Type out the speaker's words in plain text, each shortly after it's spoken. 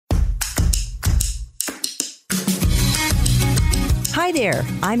Hi there,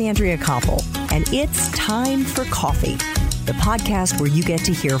 I'm Andrea Koppel, and it's time for coffee, the podcast where you get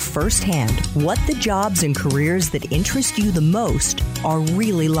to hear firsthand what the jobs and careers that interest you the most are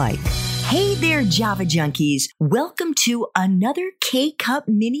really like. Hey there, Java junkies. Welcome to another K-Cup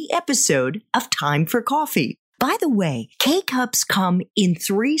mini episode of Time for Coffee. By the way, K-Cups come in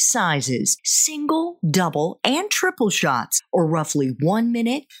 3 sizes, single, double, and triple shots, or roughly 1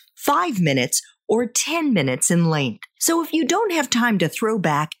 minute, 5 minutes, or 10 minutes in length. So if you don't have time to throw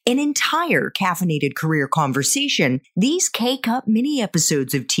back an entire caffeinated career conversation, these K-Cup mini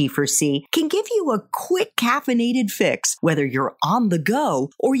episodes of T4C can give you a quick caffeinated fix, whether you're on the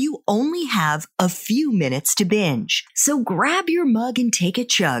go or you only have a few minutes to binge. So grab your mug and take a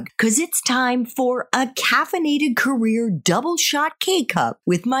chug, because it's time for a caffeinated career double shot K-Cup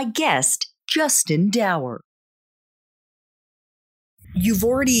with my guest, Justin Dauer. You've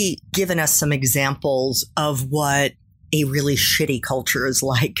already given us some examples of what a really shitty culture is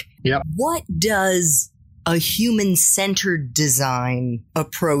like. Yep. What does a human-centered design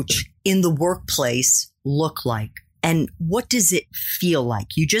approach in the workplace look like? And what does it feel like?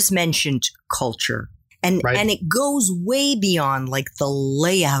 You just mentioned culture. And it goes way beyond like the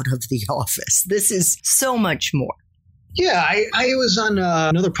layout of the office. This is so much more. Yeah, I was on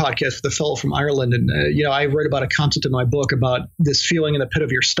another podcast with a fellow from Ireland, and I wrote about a concept in my book about this feeling in the pit of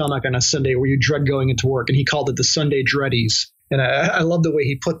your stomach on a Sunday where you dread going into work, and he called it the Sunday dreadies. And I love the way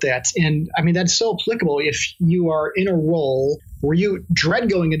he put that. And I mean, that's so applicable if you are in a role where you dread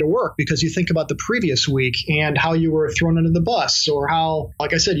going into work because you think about the previous week and how you were thrown under the bus, or how,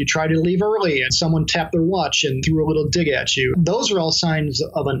 like I said, you tried to leave early and someone tapped their watch and threw a little dig at you. Those are all signs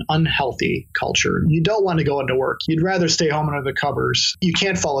of an unhealthy culture. You don't want to go into work. You'd rather stay home under the covers. You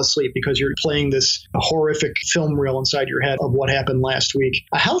can't fall asleep because you're playing this horrific film reel inside your head of what happened last week.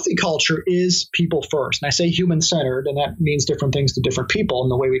 A healthy culture is people first. And I say human-centered, and that means different things to different people in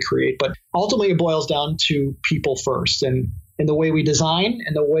the way we create. But ultimately, it boils down to people first. And in the way we design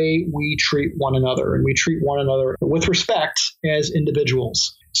and the way we treat one another. And we treat one another with respect as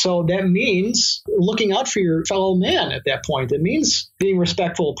individuals. So that means looking out for your fellow man at that point. It means being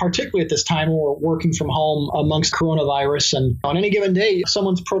respectful, particularly at this time when we're working from home amongst coronavirus. And on any given day,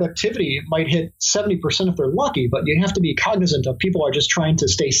 someone's productivity might hit 70% if they're lucky. But you have to be cognizant of people are just trying to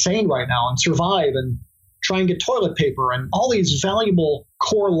stay sane right now and survive and try and get toilet paper and all these valuable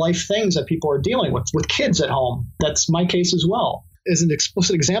core life things that people are dealing with kids at home. That's my case as well. As an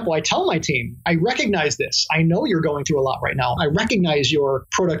explicit example, I tell my team, I recognize this. I know you're going through a lot right now. I recognize your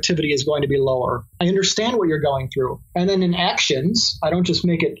productivity is going to be lower. I understand what you're going through. And then in actions, I don't just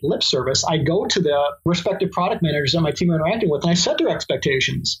make it lip service. I go to the respective product managers that my team are interacting with, and I set their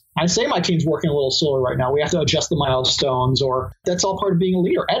expectations. I say my team's working a little slower right now. We have to adjust the milestones, or that's all part of being a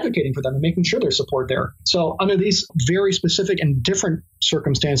leader, advocating for them and making sure there's support there. So under these very specific and different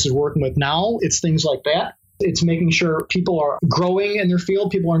circumstances we're working with now, it's things like that. It's making sure people are growing in their field,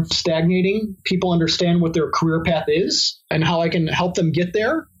 people aren't stagnating, people understand what their career path is and how I can help them get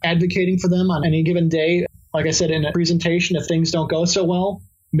there, advocating for them on any given day. Like I said in a presentation, if things don't go so well,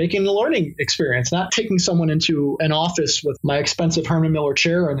 making a learning experience, not taking someone into an office with my expensive Herman Miller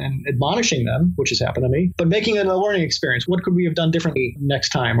chair and admonishing them, which has happened to me, but making it a learning experience. What could we have done differently next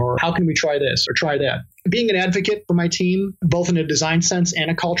time? Or how can we try this or try that? Being an advocate for my team, both in a design sense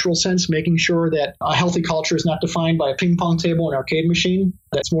and a cultural sense, making sure that a healthy culture is not defined by a ping pong table and arcade machine,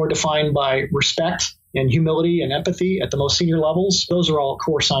 that's more defined by respect and humility and empathy at the most senior levels. Those are all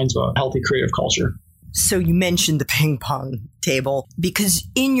core signs of a healthy creative culture. So you mentioned the ping pong table because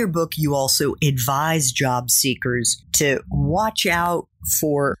in your book, you also advise job seekers to watch out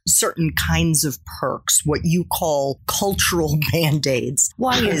for certain kinds of perks, what you call cultural band-aids.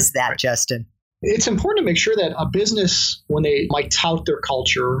 Why is that, Justin? It's important to make sure that a business, when they might tout their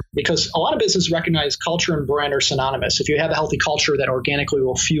culture, because a lot of businesses recognize culture and brand are synonymous. If you have a healthy culture, that organically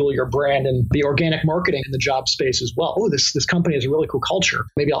will fuel your brand and the organic marketing in the job space as well. Oh, this company has a really cool culture.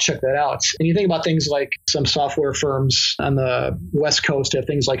 Maybe I'll check that out. And you think about things like some software firms on the West Coast have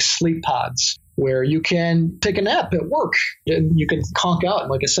things like sleep pods, where you can take a nap at work and you can conk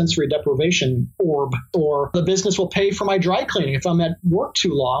out like a sensory deprivation orb, or the business will pay for my dry cleaning. If I'm at work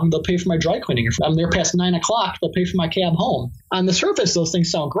too long, they'll pay for my dry cleaning. If I'm there past 9 o'clock, they'll pay for my cab home. On the surface, those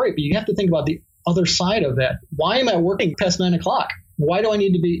things sound great, but you have to think about the other side of that. Why am I working past 9 o'clock? Why do I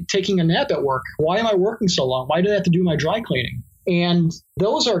need to be taking a nap at work? Why am I working so long? Why do I have to do my dry cleaning? And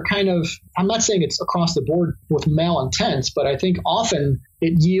those are kind of, I'm not saying it's across the board with malintent, but I think often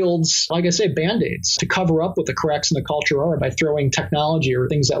it yields, like I say, Band-Aids to cover up what the cracks in the culture are by throwing technology or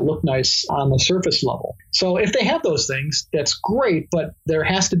things that look nice on the surface level. So if they have those things, that's great, but there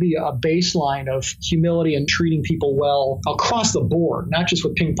has to be a baseline of humility and treating people well across the board, not just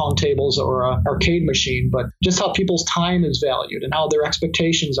with ping pong tables or an arcade machine, but just how people's time is valued and how their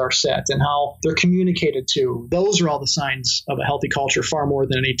expectations are set and how they're communicated to. Those are all the signs of a healthy culture, far more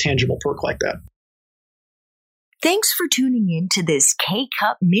than any tangible perk like that. Thanks for tuning in to this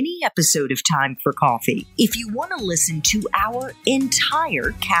K-Cup mini episode of Time for Coffee. If you want to listen to our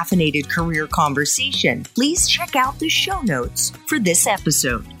entire caffeinated career conversation, please check out the show notes for this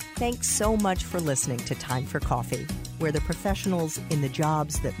episode. Thanks so much for listening to Time for Coffee, where the professionals in the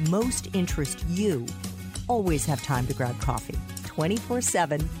jobs that most interest you always have time to grab coffee,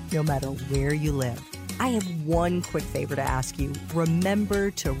 24/7, no matter where you live. I have one quick favor to ask you. Remember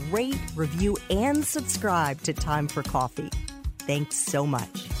to rate, review, and subscribe to Time for Coffee. Thanks so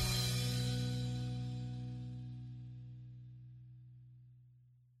much.